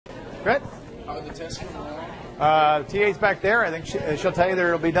Good. How are the tests coming along? TA's back there. I think she'll tell you that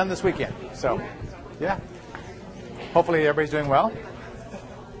it'll be done this weekend. So, yeah. Hopefully everybody's doing well.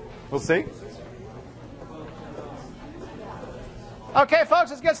 We'll see. Okay,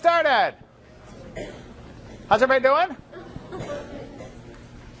 folks, let's get started. How's everybody doing?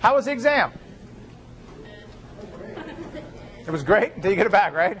 How was the exam? It was great until you get it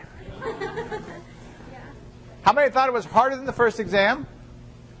back, right? How many thought it was harder than the first exam?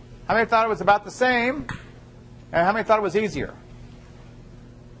 How many thought it was about the same? And how many thought it was easier?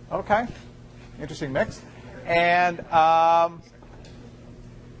 Okay. Interesting mix. And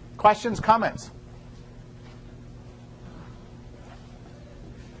questions, comments?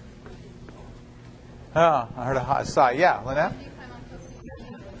 Oh, I heard a sigh. Yeah, Lynette?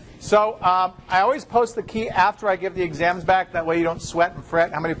 So I always post the key after I give the exams back. That way you don't sweat and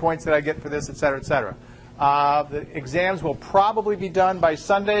fret. How many points did I get for this, et cetera, et cetera. The exams will probably be done by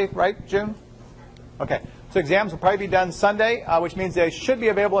Sunday, right, June? Okay. So exams will probably be done Sunday, which means they should be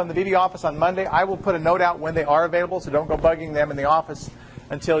available in the BB office on Monday. I will put a note out when they are available, so don't go bugging them in the office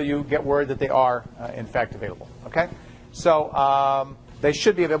until you get word that they are, in fact, available. Okay? So they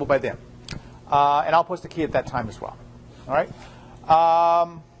should be available by then. And I'll post a key at that time as well. All right?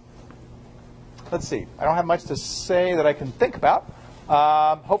 Let's see. I don't have much to say that I can think about.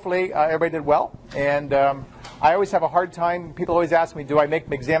 Hopefully, everybody did well. And I always have a hard time. People always ask me, do I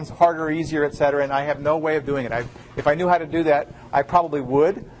make exams harder or easier, et cetera? And I have no way of doing it. If I knew how to do that, I probably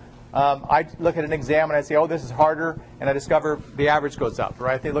would. I look at an exam and I say, oh, this is harder, and I discover the average goes up.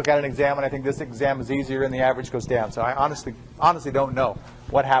 Right? They look at an exam and I think this exam is easier, and the average goes down. So I honestly don't know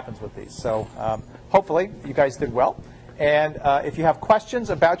what happens with these. So hopefully, you guys did well. And if you have questions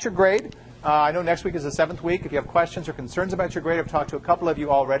about your grade, I know next week is the 7th week. If you have questions or concerns about your grade, I've talked to a couple of you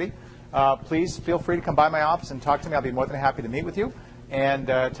already. Please feel free to come by my office and talk to me. I'll be more than happy to meet with you and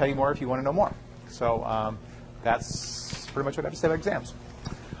tell you more if you want to know more. So that's pretty much what I have to say about exams.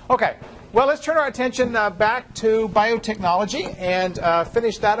 Okay. Well, let's turn our attention back to biotechnology and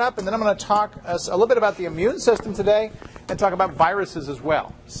finish that up. And then I'm going to talk a little bit about the immune system today and talk about viruses as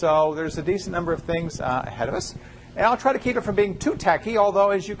well. So there's a decent number of things ahead of us. And I'll try to keep it from being too techy, although,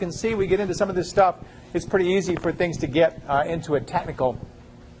 as you can see, we get into some of this stuff. It's pretty easy for things to get into a technical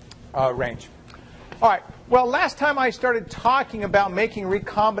range. All right. Well, last time I started talking about making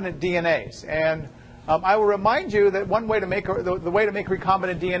recombinant DNAs. And I will remind you that one way to make the way to make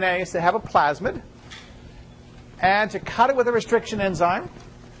recombinant DNA is to have a plasmid and to cut it with a restriction enzyme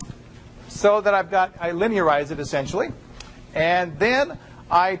so that I linearize it, essentially. And then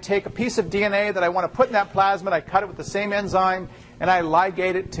I take a piece of DNA that I want to put in that plasmid, I cut it with the same enzyme, and I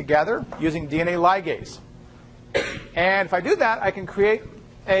ligate it together using DNA ligase. And if I do that, I can create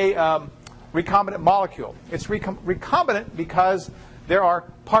a recombinant molecule. It's recombinant because there are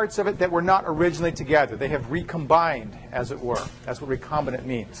parts of it that were not originally together. They have recombined, as it were. That's what recombinant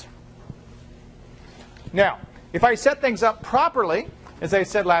means. Now, if I set things up properly, as I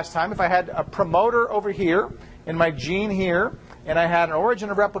said last time, if I had a promoter over here and my gene here, and I had an origin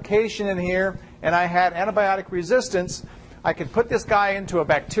of replication in here, and I had antibiotic resistance, I could put this guy into a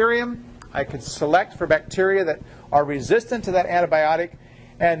bacterium. I could select for bacteria that are resistant to that antibiotic,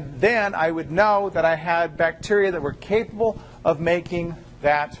 and then I would know that I had bacteria that were capable of making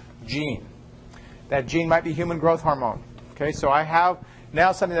that gene. That gene might be human growth hormone. Okay, so I have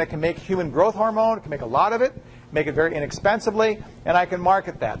now something that can make human growth hormone. It can make a lot of it, make it very inexpensively, and I can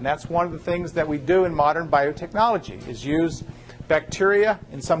market that. And that's one of the things that we do in modern biotechnology, is use bacteria.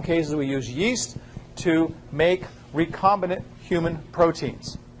 In some cases, we use yeast to make recombinant human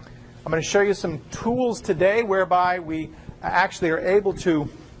proteins. I'm going to show you some tools today whereby we actually are able to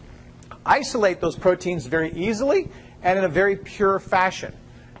isolate those proteins very easily and in a very pure fashion.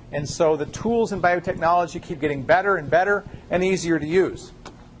 And so the tools in biotechnology keep getting better and better and easier to use.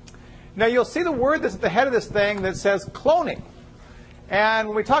 Now you'll see the word that's at the head of this thing that says cloning. And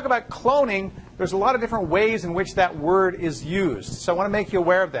when we talk about cloning, there's a lot of different ways in which that word is used. So I want to make you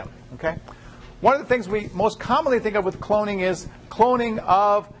aware of them. Okay? One of the things we most commonly think of with cloning is cloning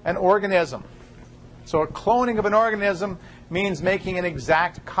of an organism. So a cloning of an organism means making an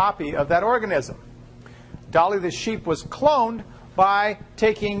exact copy of that organism. Dolly the sheep was cloned by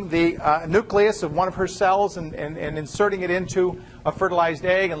taking the nucleus of one of her cells and inserting it into a fertilized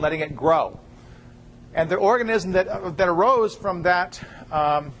egg and letting it grow. And the organism that arose from that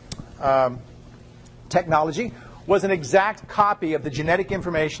technology was an exact copy of the genetic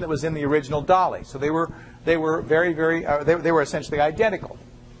information that was in the original Dolly. So they were they were essentially identical.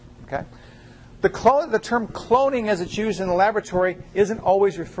 Okay. The term cloning, as it's used in the laboratory, isn't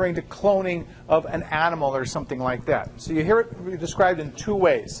always referring to cloning of an animal or something like that. So you hear it described in two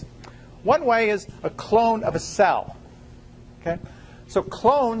ways. One way is a clone of a cell. Okay? So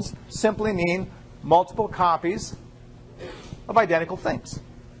clones simply mean multiple copies of identical things.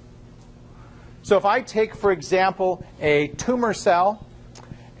 So if I take, for example, a tumor cell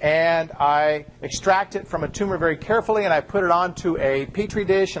and I extract it from a tumor very carefully and I put it onto a petri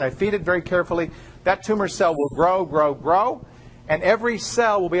dish and I feed it very carefully, that tumor cell will grow, grow, grow, and every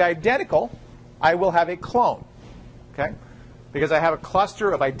cell will be identical. I will have a clone, okay? Because I have a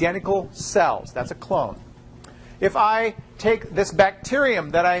cluster of identical cells. That's a clone. If I take this bacterium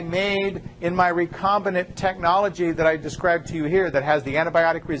that I made in my recombinant technology that I described to you here that has the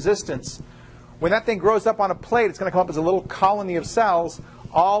antibiotic resistance, when that thing grows up on a plate, it's going to come up as a little colony of cells.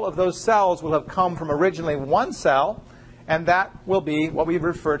 All of those cells will have come from originally one cell, and that will be what we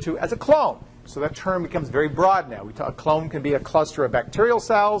refer to as a clone. So that term becomes very broad now. A clone can be a cluster of bacterial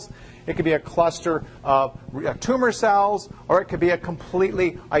cells, it could be a cluster of tumor cells, or it could be a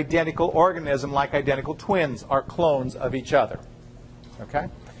completely identical organism like identical twins are clones of each other. Okay?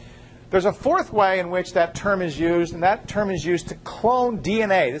 There's a fourth way in which that term is used, and that term is used to clone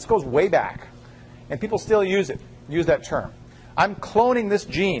DNA. This goes way back, and people still use that term. I'm cloning this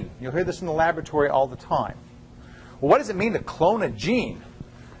gene. You'll hear this in the laboratory all the time. Well, what does it mean to clone a gene?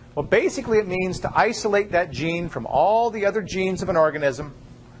 Well, basically it means to isolate that gene from all the other genes of an organism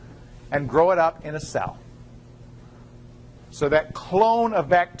and grow it up in a cell. So that clone of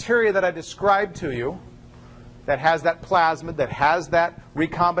bacteria that I described to you, that has that plasmid, that has that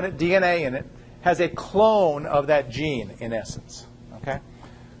recombinant DNA in it, has a clone of that gene in essence. Okay?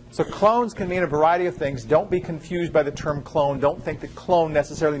 So clones can mean a variety of things. Don't be confused by the term clone. Don't think that clone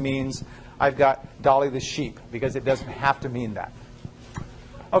necessarily means I've got Dolly the sheep, because it doesn't have to mean that.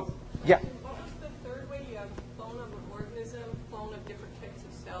 Oh, yeah? What was the third way? You have clone of an organism, clone of different types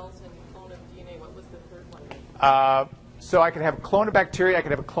of cells, and clone of DNA. What was the third one? So I could have a clone of bacteria. I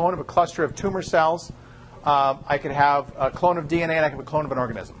could have a clone of a cluster of tumor cells. I could have a clone of DNA, and I could have a clone of an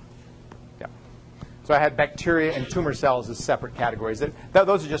organism. Yeah. So I had bacteria and tumor cells as separate categories.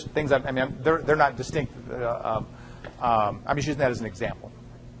 Those are just things. They're not distinct. I'm just using that as an example.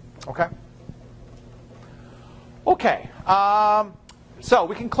 Okay. Okay. So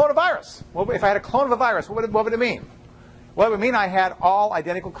we can clone a virus. Well, if I had a clone of a virus, what would it mean? Well, it would mean I had all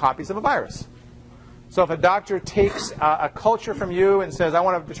identical copies of a virus. So if a doctor takes a culture from you and says, I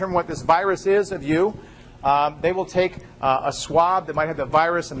want to determine what this virus is of you, they will take a swab that might have the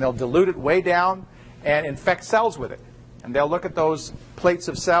virus and they'll dilute it way down and infect cells with it. And they'll look at those plates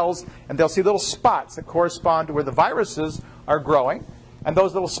of cells and they'll see little spots that correspond to where the viruses are growing. And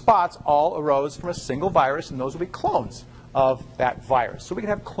those little spots all arose from a single virus, and those will be clones of that virus. So we can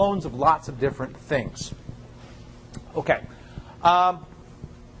have clones of lots of different things. Okay.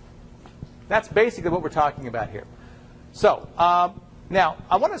 That's basically what we're talking about here. So now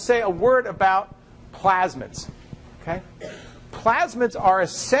I want to say a word about plasmids. Okay? Plasmids are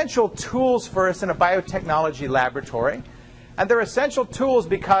essential tools for us in a biotechnology laboratory. And they're essential tools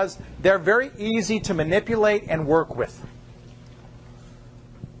because they're very easy to manipulate and work with.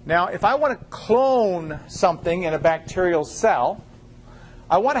 Now, if I want to clone something in a bacterial cell,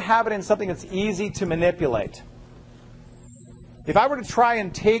 I want to have it in something that's easy to manipulate. If I were to try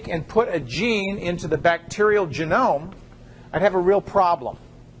and take and put a gene into the bacterial genome, I'd have a real problem.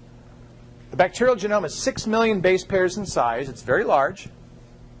 The bacterial genome is 6 million base pairs in size. It's very large.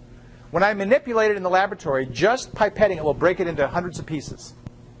 When I manipulate it in the laboratory, just pipetting it will break it into hundreds of pieces.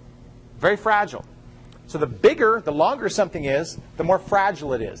 Very fragile. So the bigger, the longer something is, the more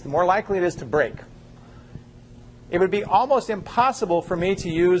fragile it is, the more likely it is to break. It would be almost impossible for me to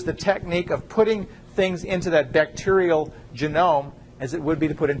use the technique of putting things into that bacterial genome as it would be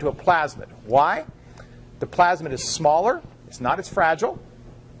to put into a plasmid. Why? The plasmid is smaller, it's not as fragile.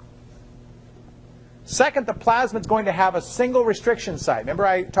 Second, the plasmid is going to have a single restriction site. Remember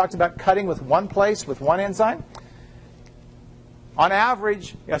I talked about cutting with one place with one enzyme? On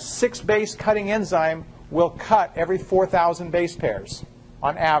average, a 6-base cutting enzyme will cut every 4,000 base pairs,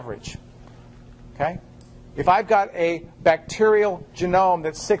 on average. Okay? If I've got a bacterial genome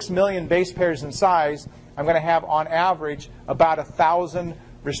that's 6 million base pairs in size, I'm going to have, on average, about 1,000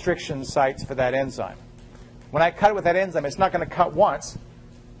 restriction sites for that enzyme. When I cut it with that enzyme, it's not going to cut once.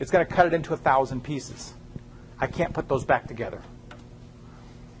 It's going to cut it into 1,000 pieces. I can't put those back together.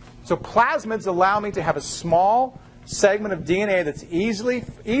 So plasmids allow me to have a small segment of DNA that's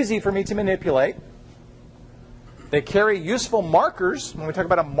easy for me to manipulate. They carry useful markers. When we talk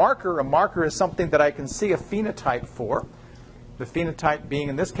about a marker is something that I can see a phenotype for. The phenotype being,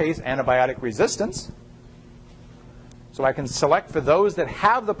 in this case, antibiotic resistance. So I can select for those that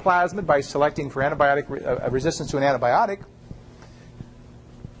have the plasmid by selecting for antibiotic resistance to an antibiotic.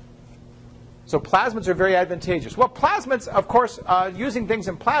 So plasmids are very advantageous. Well, plasmids, of course, using things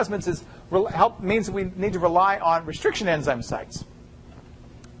in plasmids means that we need to rely on restriction enzyme sites.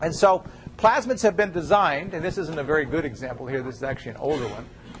 And so plasmids have been designed, and this isn't a very good example here, this is actually an older one.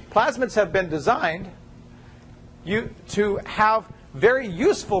 Plasmids have been designed to have very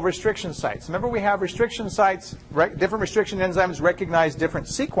useful restriction sites. Remember, we have restriction sites, different restriction enzymes recognize different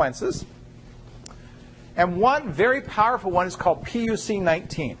sequences. And one very powerful one is called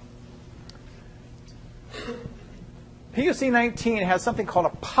PUC19. PUC19 has something called a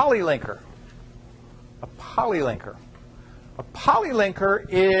polylinker. A polylinker. A polylinker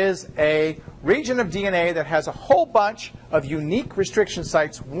is a region of DNA that has a whole bunch of unique restriction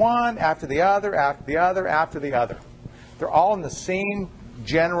sites, one after the other, after the other, after the other. They're all in the same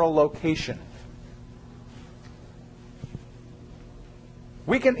general location.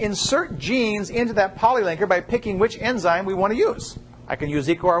 We can insert genes into that polylinker by picking which enzyme we want to use. I can use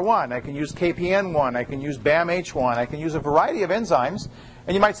EcoR1, I can use KPN1, I can use BAMH1, I can use a variety of enzymes.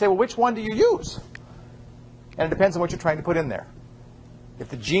 And you might say, well, which one do you use? And it depends on what you're trying to put in there. If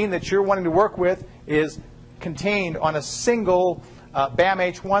the gene that you're wanting to work with is contained on a single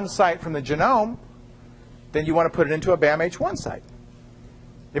BAMH1 site from the genome, then you want to put it into a BAMH1 site.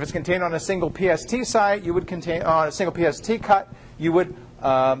 If it's contained on a single PST site, you would contain on a single PST cut, you would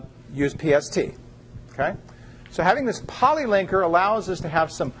use PST. Okay? So having this polylinker allows us to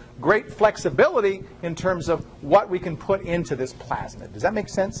have some great flexibility in terms of what we can put into this plasmid. Does that make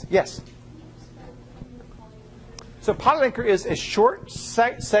sense? Yes? So polylinker is a short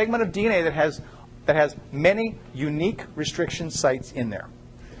segment of DNA that has many unique restriction sites in there.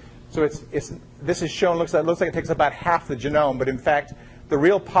 So this is shown, looks like it takes about half the genome, but in fact, the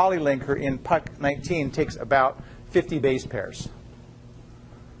real polylinker in PUC19 takes about 50 base pairs.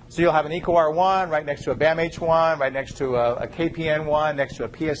 So you'll have an EcoR1 right next to a BAMH1, right next to a KPN1, next to a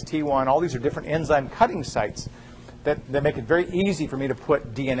PST1. All these are different enzyme cutting sites that make it very easy for me to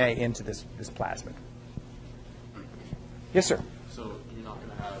put DNA into this plasmid. Yes, sir? So you're not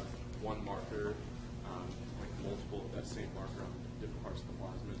going to have one marker, like multiple of that same marker on different parts of the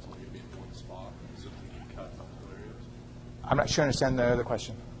plasmid. It's only going to be in one spot, so that you can cut other areas. I'm not sure I understand the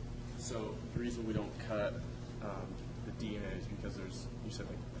question. So the reason we don't cut the DNA is because there's, you said,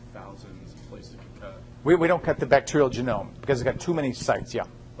 like thousands of places you can cut. We don't cut the bacterial genome because it's got too many sites, yeah.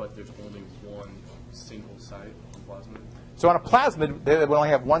 But there's only one single site on plasmid. So on a plasmid, they will only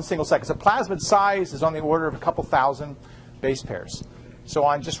have one single site. Because a plasmid size is on the order of a couple thousand base pairs. So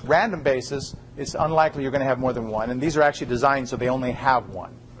on just random basis, it's unlikely you're going to have more than one. And these are actually designed so they only have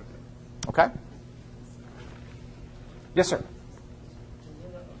one. Okay? Yes, sir?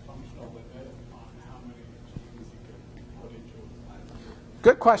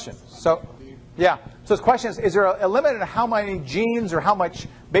 Good question. So, yeah. So the question is there a limit on how many genes or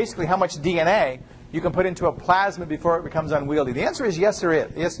basically how much DNA you can put into a plasmid before it becomes unwieldy? The answer is yes, there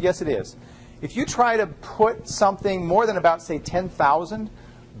is. Yes, it is. If you try to put something more than about, say, 10,000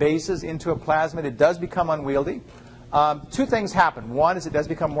 bases into a plasmid, it does become unwieldy. Two things happen. One is it does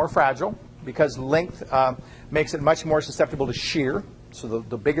become more fragile because length makes it much more susceptible to shear. So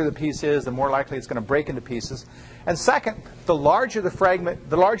the bigger the piece is, the more likely it's going to break into pieces. And second, the larger the fragment,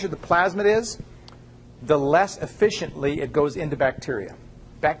 the larger the plasmid is, the less efficiently it goes into bacteria.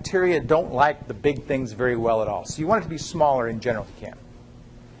 Bacteria don't like the big things very well at all. So you want it to be smaller in general if you can.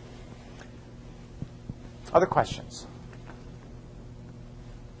 Other questions?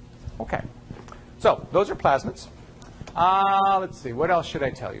 Okay. So those are plasmids. Let's see. What else should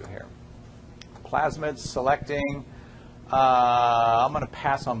I tell you here? Plasmids, selecting. I'm going to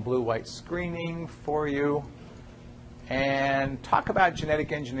pass on blue-white screening for you and talk about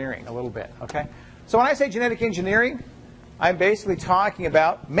genetic engineering a little bit. Okay. So when I say genetic engineering, I'm basically talking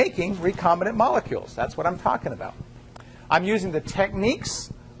about making recombinant molecules. That's what I'm talking about. I'm using the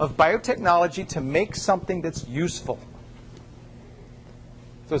techniques of biotechnology to make something that's useful.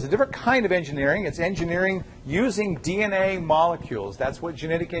 So it's a different kind of engineering. It's engineering using DNA molecules. That's what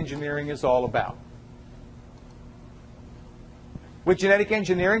genetic engineering is all about. With genetic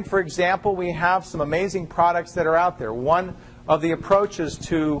engineering, for example, we have some amazing products that are out there. One of the approaches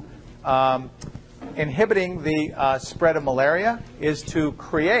to inhibiting the spread of malaria is to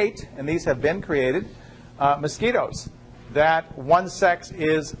create, and these have been created, mosquitoes that one sex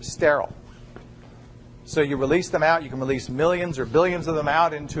is sterile. So you release them out. You can release millions or billions of them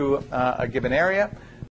out into a given area.